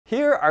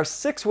Here are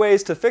 6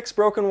 ways to fix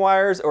broken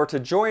wires or to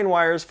join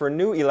wires for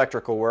new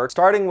electrical work,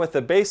 starting with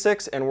the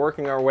basics and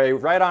working our way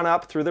right on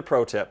up through the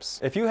pro tips.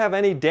 If you have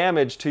any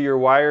damage to your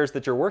wires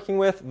that you're working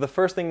with, the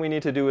first thing we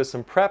need to do is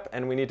some prep,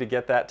 and we need to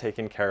get that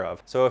taken care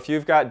of. So if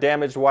you've got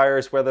damaged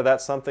wires, whether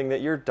that's something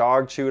that your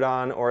dog chewed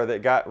on or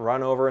that got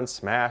run over and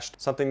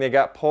smashed, something that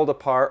got pulled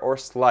apart or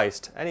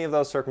sliced, any of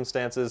those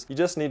circumstances, you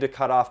just need to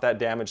cut off that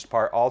damaged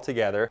part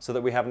altogether so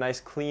that we have nice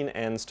clean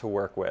ends to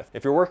work with.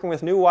 If you're working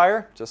with new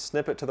wire, just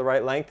snip it to the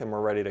right length and we're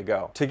ready to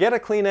go. To get a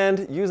clean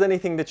end, use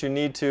anything that you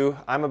need to.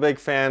 I'm a big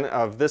fan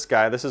of this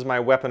guy. This is my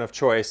weapon of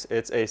choice.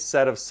 It's a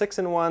set of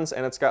 6-in-1s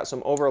and it's got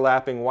some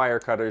overlapping wire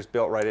cutters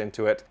built right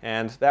into it,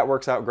 and that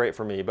works out great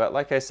for me. But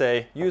like I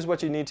say, use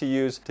what you need to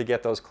use to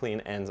get those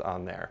clean ends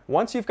on there.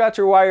 Once you've got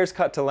your wires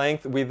cut to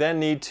length, we then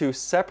need to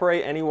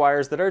separate any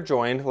wires that are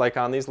joined, like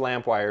on these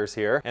lamp wires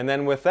here, and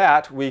then with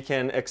that we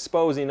can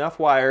expose enough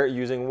wire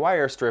using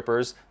wire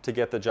strippers to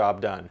get the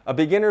job done. A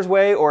beginner's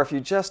way, or if you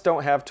just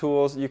don't have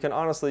tools, you can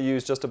honestly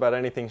use just about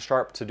anything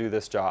sharp to do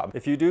this job.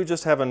 If you do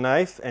just have a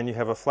knife and you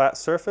have a flat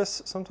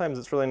surface, sometimes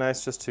it's really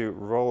nice just to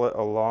roll it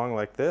along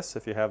like this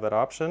if you have that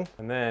option,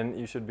 and then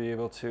you should be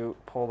able to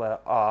pull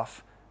that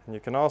off. And you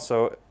can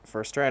also,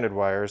 for stranded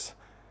wires,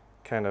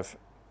 kind of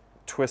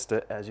twist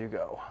it as you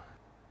go.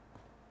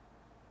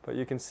 But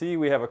you can see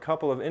we have a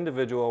couple of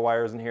individual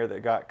wires in here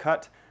that got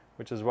cut,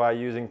 which is why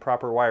using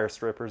proper wire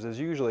strippers is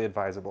usually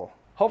advisable.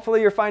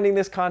 Hopefully you're finding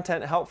this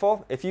content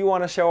helpful. If you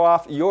want to show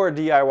off your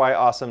DIY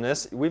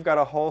awesomeness, we've got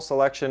a whole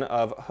selection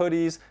of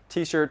hoodies,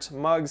 t-shirts,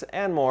 mugs,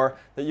 and more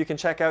that you can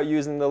check out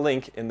using the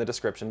link in the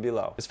description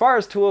below. As far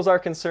as tools are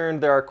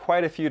concerned, there are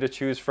quite a few to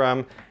choose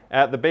from.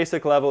 At the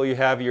basic level, you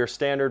have your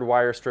standard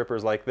wire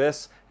strippers like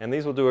this, and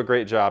these will do a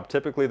great job.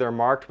 Typically, they're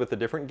marked with a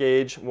different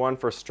gauge, one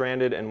for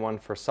stranded and one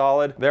for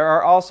solid. There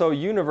are also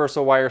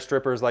universal wire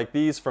strippers like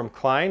these from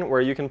Klein,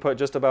 where you can put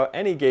just about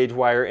any gauge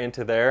wire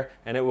into there,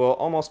 and it will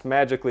almost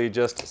magically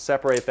just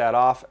separate that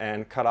off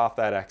and cut off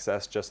that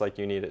excess just like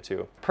you need it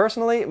to.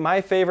 Personally, my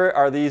favorite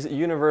are these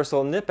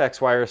universal Nipex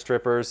wire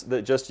strippers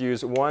that just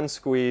use one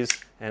squeeze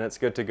and it's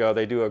good to go.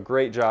 They do a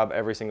great job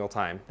every single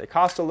time. They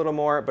cost a little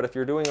more, but if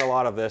you're doing a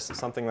lot of this,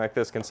 something like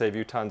this can save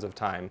you tons of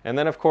time. And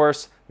then of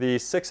course, the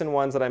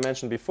 6-in-1s that I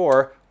mentioned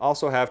before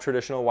also have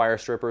traditional wire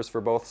strippers for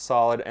both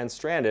solid and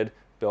stranded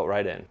built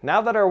right in.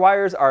 Now that our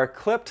wires are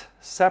clipped,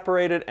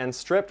 separated, and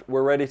stripped,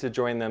 we're ready to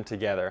join them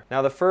together.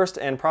 Now the first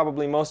and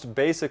probably most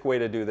basic way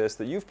to do this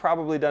that you've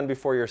probably done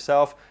before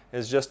yourself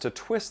is just to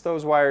twist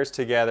those wires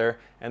together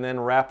and then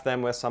wrap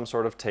them with some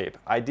sort of tape.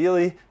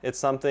 Ideally, it's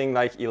something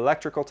like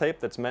electrical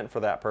tape that's meant for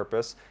that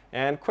purpose.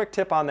 And quick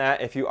tip on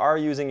that, if you are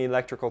using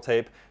electrical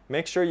tape,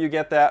 make sure you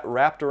get that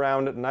wrapped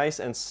around nice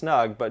and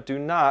snug, but do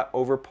not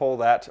over pull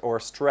that or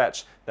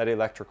stretch that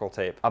electrical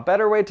tape. A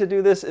better way to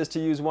do this is to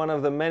use one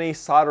of the many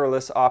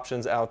solderless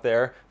options out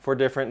there for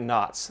different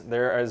knots.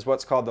 There is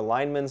what's called the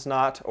lineman's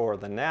knot or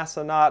the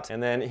NASA knot,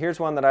 and then here's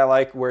one that I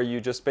like where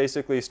you just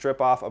basically strip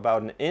off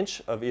about 1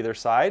 inch of either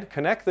side,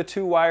 connect the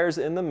 2 wires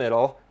in the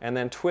middle, and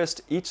then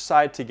twist each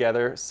side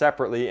together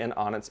separately and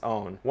on its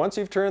own. Once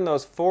you've turned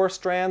those 4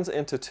 strands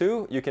into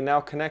 2, you can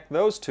now connect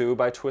those 2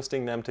 by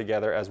twisting them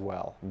together as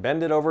well.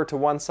 Bend it over to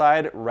one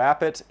side,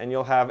 wrap it, and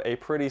you'll have a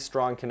pretty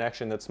strong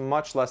connection that's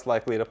much less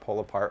likely to pull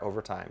apart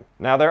over time.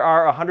 Now there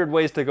are 100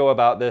 ways to go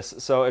about this,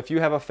 so if you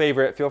have a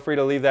favorite, feel free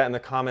to leave that in the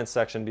comments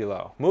section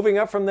below. Moving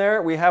up from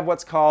there, we have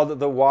what's called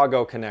the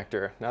WAGO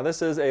connector. Now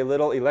this is a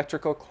little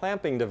electrical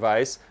clamping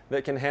device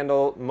that can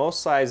handle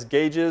most size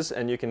gauges,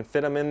 and you can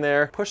fit them in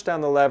there, push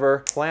down the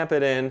lever, clamp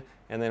it in,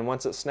 and then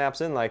once it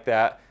snaps in like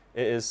that,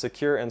 it is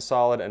secure and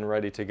solid and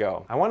ready to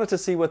go. I wanted to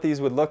see what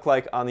these would look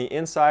like on the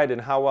inside and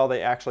how well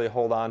they actually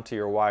hold on to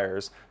your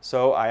wires.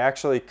 So I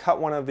actually cut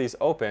one of these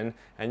open,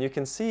 and you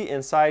can see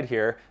inside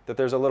here that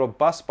there's a little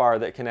bus bar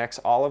that connects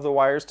all of the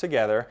wires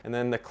together, and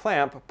then the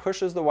clamp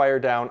pushes the wire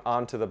down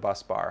onto the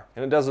bus bar.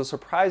 And it does a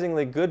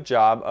surprisingly good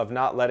job of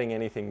not letting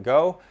anything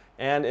go,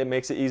 and it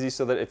makes it easy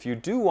so that if you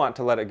do want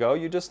to let it go,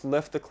 you just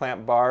lift the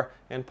clamp bar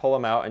and pull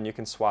them out and you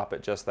can swap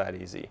it just that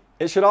easy.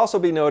 It should also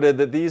be noted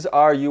that these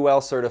are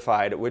UL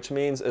certified, which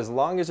means as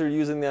long as you're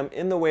using them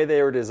in the way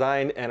they were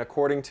designed and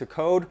according to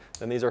code,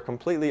 then these are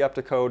completely up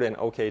to code and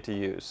okay to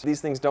use.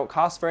 These things don't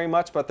cost very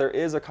much, but there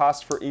is a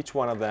cost for each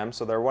one of them,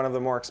 so they're one of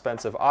the more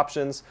expensive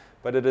options,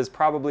 but it is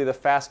probably the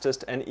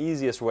fastest and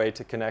easiest way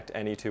to connect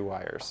any 2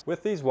 wires.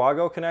 With these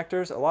WAGO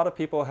connectors, a lot of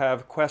people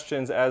have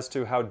questions as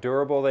to how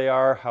durable they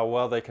are, how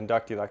well they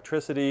conduct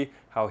electricity,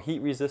 how heat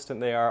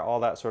resistant they are, all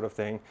that sort of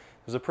thing.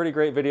 There's a pretty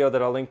great video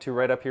that I'll link to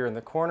right up here in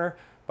the corner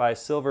by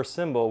Silver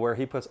Symbol where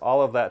he puts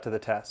all of that to the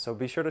test. So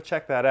be sure to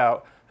check that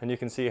out and you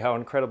can see how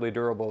incredibly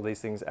durable these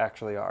things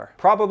actually are.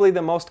 Probably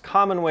the most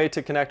common way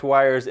to connect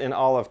wires in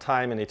all of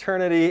time and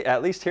eternity,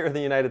 at least here in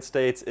the United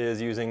States, is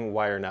using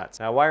wire nuts.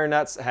 Now wire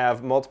nuts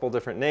have multiple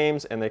different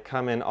names and they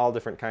come in all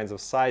different kinds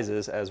of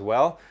sizes as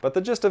well, but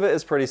the gist of it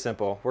is pretty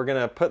simple. We're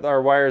gonna put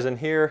our wires in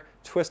here,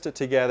 twist it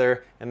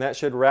together, and that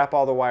should wrap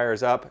all the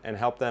wires up and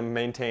help them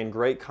maintain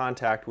great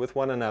contact with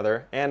one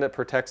another, and it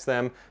protects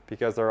them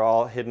because they're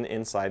all hidden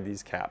inside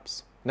these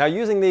caps. Now,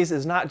 using these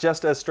is not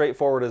just as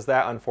straightforward as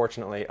that,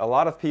 unfortunately. A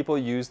lot of people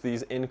use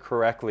these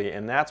incorrectly,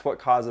 and that's what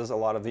causes a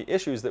lot of the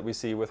issues that we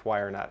see with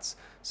wire nuts.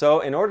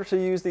 So in order to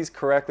use these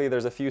correctly,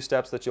 there's a few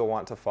steps that you'll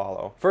want to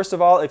follow. First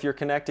of all, if you're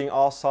connecting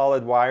all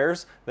solid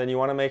wires, then you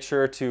want to make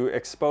sure to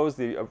expose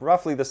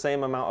roughly the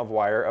same amount of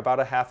wire, about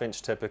a 1/2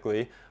 inch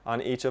typically,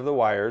 on each of the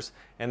wires.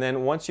 And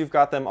then once you've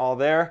got them all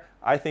there,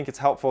 I think it's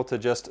helpful to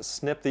just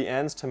snip the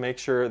ends to make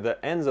sure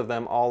the ends of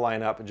them all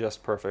line up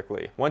just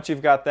perfectly. Once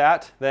you've got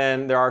that,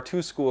 then there are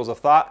two schools of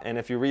thought, and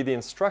if you read the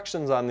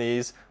instructions on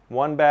these,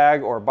 one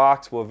bag or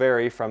box will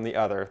vary from the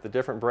other. The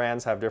different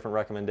brands have different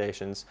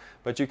recommendations,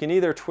 but you can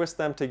either twist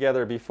them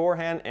together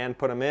beforehand and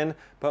put them in,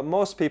 but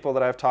most people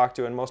that I've talked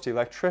to and most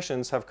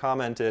electricians have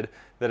commented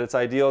that it's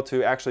ideal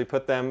to actually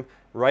put them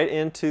right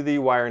into the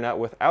wire nut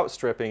without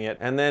stripping it,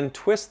 and then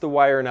twist the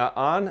wire nut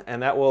on,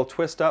 and that will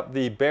twist up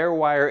the bare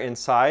wire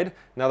inside.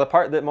 Now, the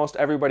part that most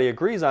everybody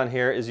agrees on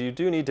here is you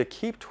do need to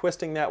keep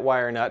twisting that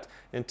wire nut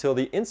until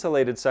the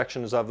insulated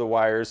sections of the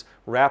wires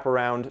wrap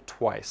around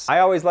twice. I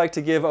always like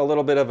to give a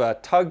little bit of a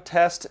tug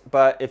test,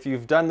 but if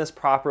you've done this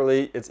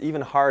properly, it's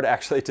even hard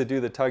actually to do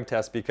the tug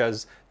test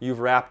because you've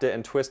wrapped it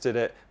and twisted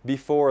it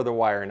before the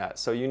wire nut,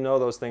 so you know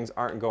those things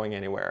aren't going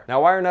anywhere.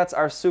 Now, wire nuts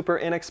are super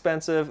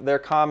inexpensive. They're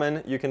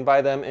common. You can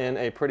buy them in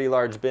a pretty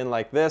large bin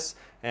like this,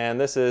 and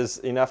this is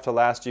enough to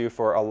last you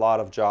for a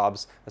lot of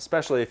jobs,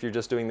 especially if you're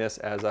just doing this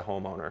as a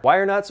homeowner.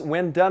 Wire nuts,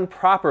 when done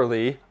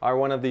properly, are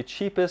one of the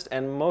cheapest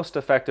and most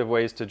effective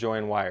ways to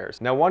join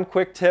wires. Now, one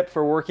quick tip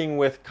for working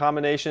with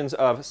combinations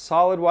of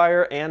solid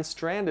wire and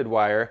stranded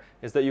wire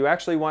is that you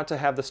actually want to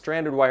have the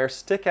stranded wire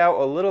stick out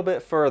a little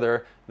bit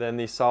further than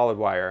the solid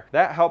wire.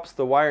 That helps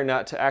the wire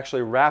nut to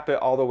actually wrap it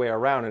all the way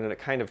around, and it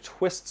kind of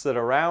twists it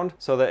around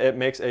so that it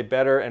makes a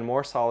better and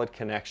more solid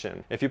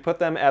connection. If you put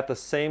them at the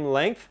same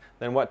length,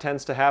 then what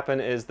tends to happen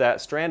is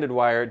that stranded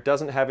wire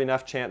doesn't have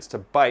enough chance to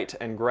bite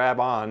and grab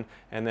on,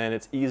 and then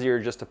it's easier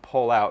just to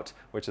pull out,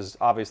 which is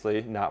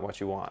obviously not what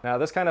you want. Now,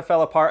 this kind of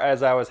fell apart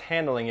as I was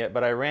handling it,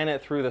 but I ran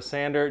it through the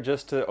sander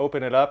just to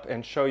open it up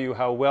and show you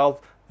how well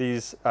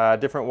these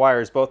different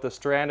wires, both the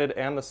stranded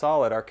and the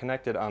solid, are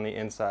connected on the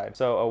inside.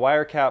 So a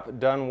wire cap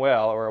done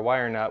well, or a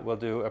wire nut, will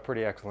do a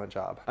pretty excellent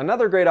job.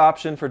 Another great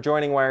option for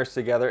joining wires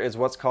together is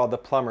what's called the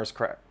plumber's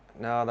crack.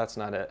 No, that's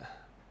not it.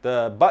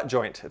 The butt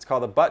joint. It's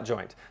called a butt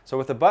joint. So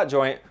with the butt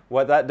joint,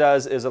 what that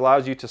does is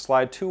allows you to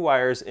slide two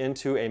wires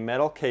into a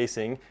metal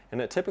casing, and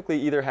it typically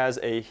either has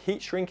a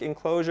heat shrink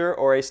enclosure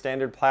or a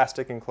standard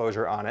plastic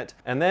enclosure on it.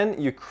 And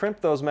then you crimp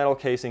those metal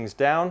casings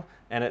down,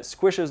 and it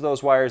squishes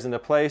those wires into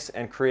place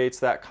and creates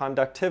that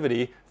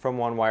conductivity from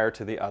one wire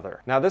to the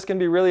other. Now, this can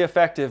be really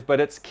effective, but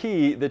it's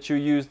key that you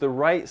use the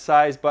right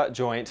size butt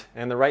joint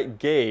and the right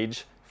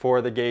gauge for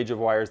the gauge of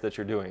wires that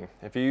you're doing.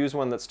 If you use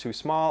one that's too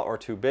small or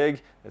too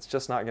big, it's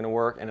just not going to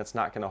work, and it's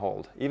not going to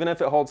hold. Even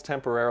if it holds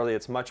temporarily,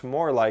 it's much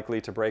more likely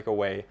to break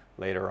away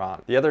later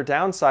on. The other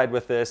downside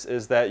with this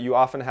is that you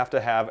often have to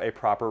have a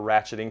proper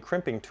ratcheting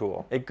crimping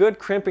tool. A good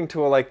crimping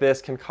tool like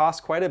this can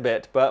cost quite a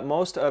bit, but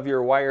most of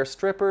your wire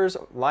strippers,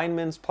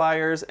 lineman's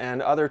pliers,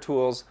 and other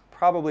tools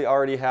probably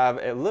already have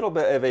a little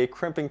bit of a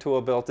crimping tool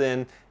built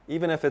in,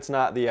 even if it's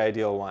not the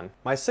ideal one.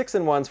 My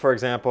 6-in-1s, for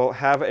example,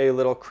 have a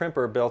little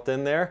crimper built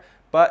in there,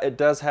 but it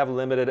does have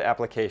limited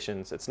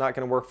applications. It's not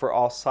going to work for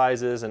all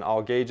sizes and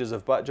all gauges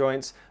of butt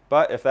joints,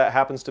 but if that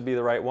happens to be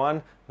the right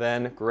one,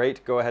 then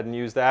great, go ahead and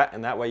use that,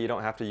 and that way you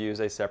don't have to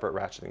use a separate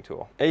ratcheting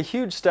tool. A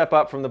huge step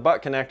up from the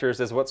butt connectors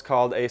is what's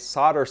called a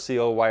solder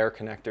seal wire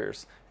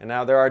connectors. And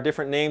now there are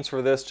different names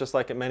for this, just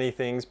like at many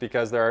things,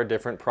 because there are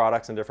different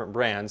products and different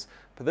brands,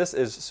 but this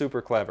is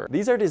super clever.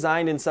 These are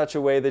designed in such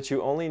a way that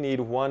you only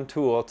need one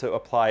tool to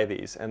apply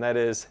these, and that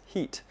is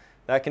heat.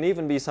 That can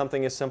even be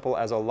something as simple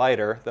as a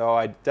lighter, though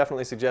I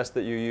definitely suggest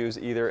that you use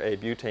either a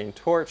butane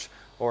torch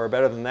or,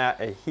 better than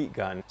that, a heat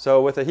gun. So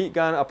with a heat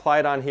gun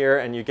applied on here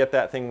and you get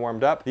that thing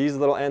warmed up, these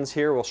little ends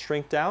here will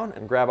shrink down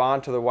and grab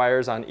onto the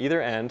wires on either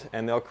end,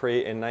 and they'll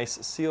create a nice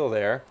seal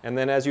there. And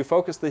then as you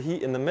focus the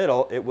heat in the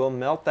middle, it will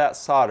melt that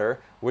solder,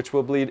 which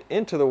will bleed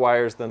into the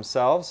wires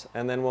themselves,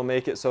 and then will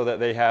make it so that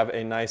they have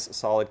a nice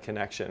solid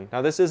connection.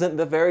 Now, this isn't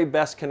the very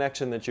best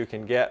connection that you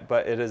can get,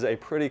 but it is a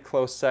pretty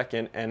close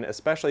second, and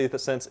especially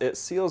since it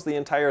seals the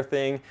entire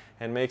thing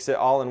and makes it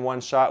all in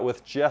one shot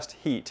with just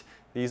heat,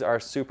 these are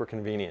super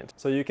convenient.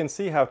 So you can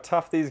see how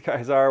tough these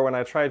guys are. When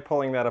I tried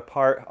pulling that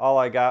apart, all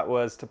I got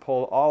was to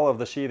pull all of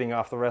the sheathing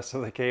off the rest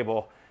of the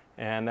cable,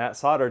 and that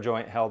solder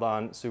joint held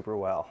on super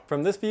well.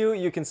 From this view,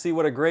 you can see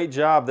what a great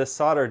job this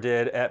solder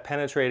did at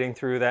penetrating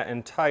through that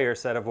entire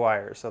set of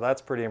wires. So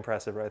that's pretty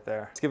impressive right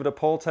there. Let's give it a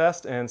pull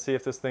test and see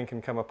if this thing can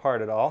come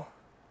apart at all.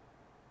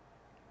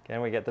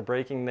 Again, we get the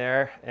braking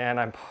there, and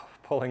I'm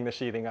pulling the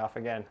sheathing off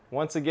again.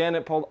 Once again,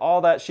 it pulled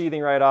all that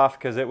sheathing right off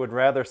because it would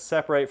rather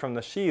separate from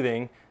the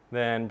sheathing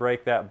than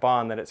break that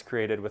bond that it's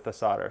created with the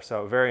solder.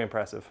 So very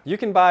impressive. You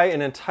can buy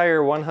an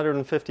entire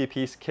 150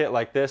 piece kit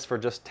like this for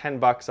just 10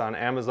 bucks on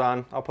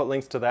Amazon. I'll put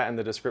links to that in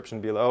the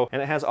description below.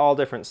 And it has all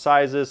different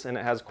sizes, and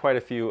it has quite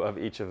a few of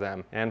each of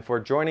them. And for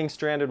joining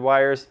stranded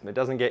wires, it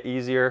doesn't get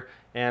easier.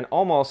 and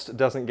almost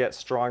doesn't get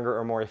stronger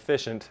or more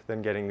efficient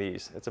than getting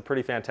these. It's a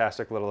pretty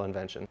fantastic little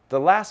invention. The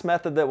last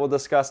method that we'll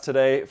discuss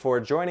today for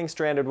joining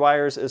stranded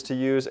wires is to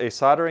use a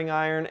soldering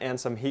iron and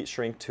some heat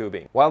shrink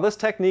tubing. While this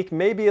technique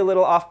may be a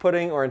little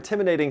off-putting or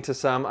intimidating to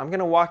some, I'm going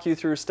to walk you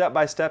through step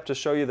by step to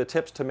show you the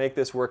tips to make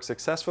this work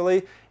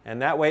successfully,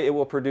 and that way it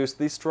will produce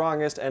the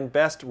strongest and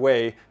best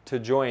way to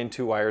join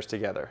two wires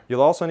together.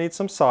 You'll also need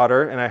some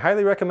solder, and I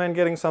highly recommend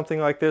getting something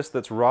like this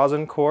that's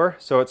rosin core.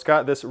 So it's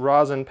got this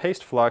rosin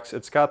paste flux,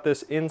 it's got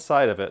this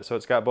inside of it, so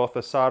it's got both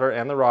the solder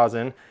and the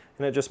rosin,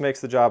 and it just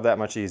makes the job that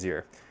much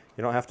easier.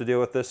 You don't have to deal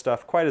with this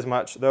stuff quite as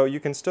much, though you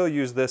can still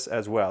use this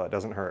as well, it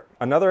doesn't hurt.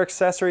 Another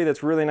accessory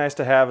that's really nice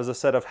to have is a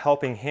set of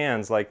helping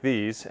hands like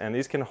these, and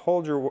these can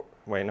hold your,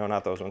 wait, no,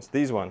 not those ones,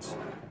 these ones.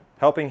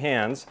 Helping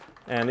hands,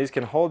 and these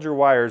can hold your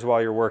wires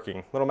while you're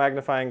working. Little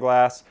magnifying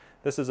glass.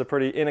 This is a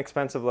pretty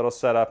inexpensive little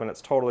setup, and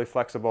it's totally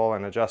flexible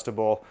and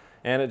adjustable,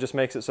 and it just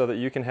makes it so that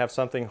you can have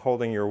something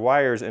holding your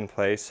wires in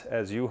place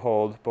as you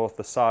hold both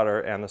the solder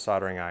and the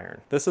soldering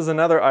iron. This is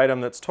another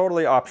item that's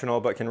totally optional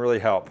but can really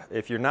help.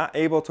 If you're not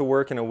able to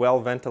work in a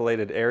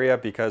well-ventilated area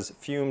because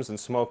fumes and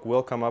smoke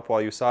will come up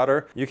while you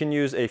solder, you can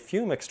use a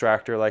fume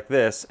extractor like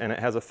this, and it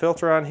has a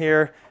filter on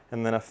here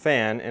and then a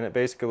fan, and it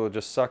basically will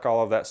just suck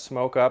all of that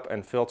smoke up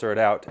and filter it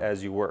out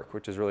as you work,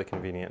 which is really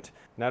convenient.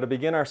 Now to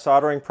begin our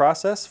soldering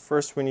process,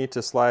 first we need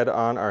to slide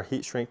on our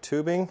heat shrink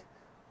tubing,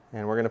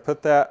 and we're going to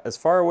put that as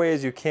far away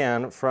as you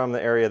can from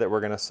the area that we're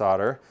going to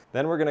solder.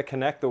 Then we're going to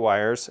connect the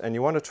wires, and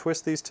you want to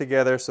twist these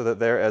together so that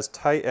they're as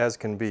tight as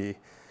can be.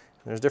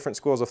 There's different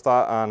schools of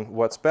thought on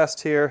what's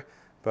best here,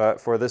 but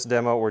for this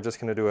demo we're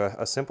just going to do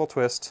a simple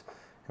twist,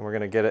 and we're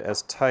going to get it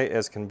as tight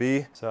as can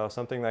be. So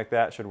something like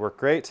that should work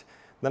great.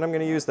 Then I'm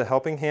going to use the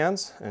helping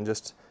hands and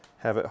just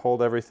have it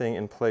hold everything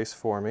in place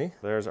for me.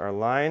 There's our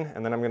line,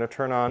 and then I'm going to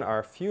turn on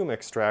our fume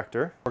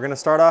extractor. We're going to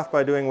start off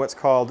by doing what's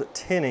called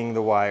tinning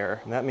the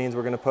wire, and that means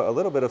we're going to put a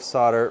little bit of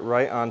solder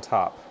right on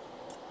top.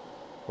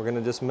 We're going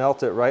to just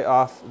melt it right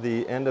off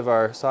the end of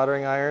our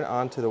soldering iron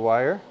onto the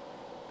wire.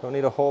 Don't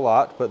need a whole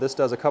lot, but this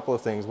does a couple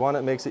of things. One,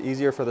 it makes it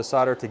easier for the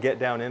solder to get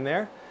down in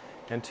there,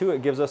 and two,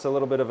 it gives us a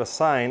little bit of a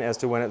sign as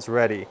to when it's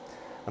ready.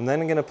 I'm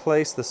then going to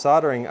place the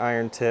soldering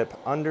iron tip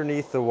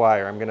underneath the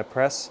wire. I'm going to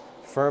press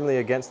firmly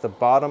against the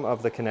bottom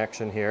of the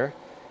connection here,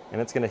 and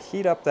it's going to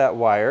heat up that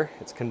wire.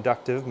 It's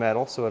conductive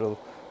metal, so it'll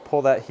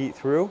pull that heat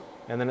through,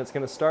 and then it's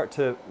going to start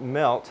to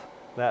melt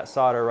that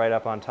solder right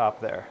up on top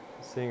there.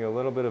 Seeing a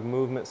little bit of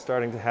movement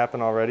starting to happen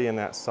already in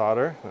that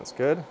solder. That's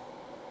good.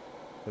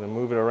 I'm going to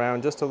move it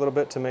around just a little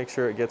bit to make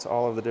sure it gets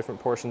all of the different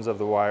portions of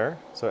the wire.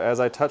 So as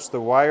I touch the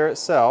wire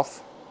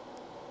itself,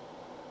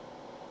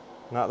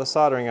 not the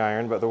soldering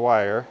iron, but the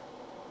wire,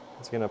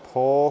 it's going to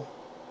pull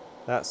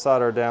that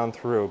solder down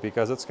through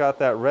because it's got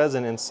that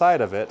resin inside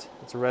of it.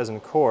 It's a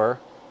resin core.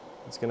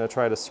 It's going to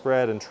try to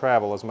spread and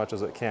travel as much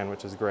as it can,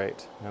 which is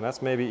great. And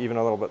that's maybe even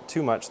a little bit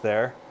too much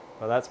there,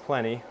 but that's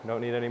plenty.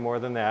 Don't need any more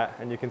than that.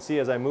 And you can see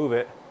as I move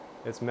it,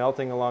 it's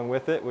melting along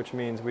with it, which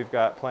means we've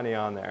got plenty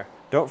on there.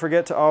 Don't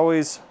forget to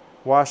always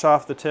wash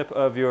off the tip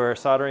of your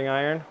soldering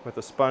iron with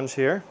a sponge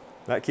here.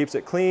 That keeps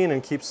it clean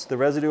and keeps the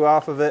residue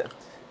off of it.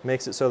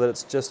 Makes it so that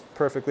it's just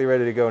perfectly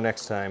ready to go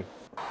next time.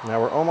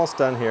 Now we're almost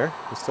done here.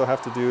 We still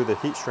have to do the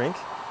heat shrink.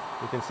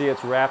 You can see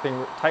it's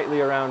wrapping tightly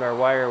around our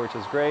wire, which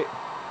is great,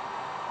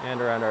 and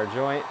around our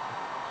joint,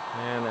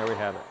 and there we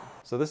have it.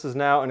 So this is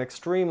now an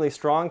extremely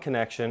strong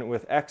connection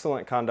with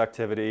excellent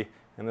conductivity,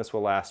 and this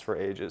will last for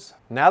ages.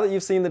 Now that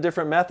you've seen the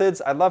different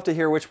methods, I'd love to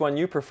hear which one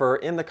you prefer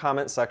in the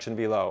comment section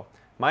below.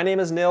 My name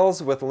is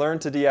Nils with Learn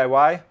to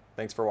DIY.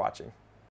 Thanks for watching.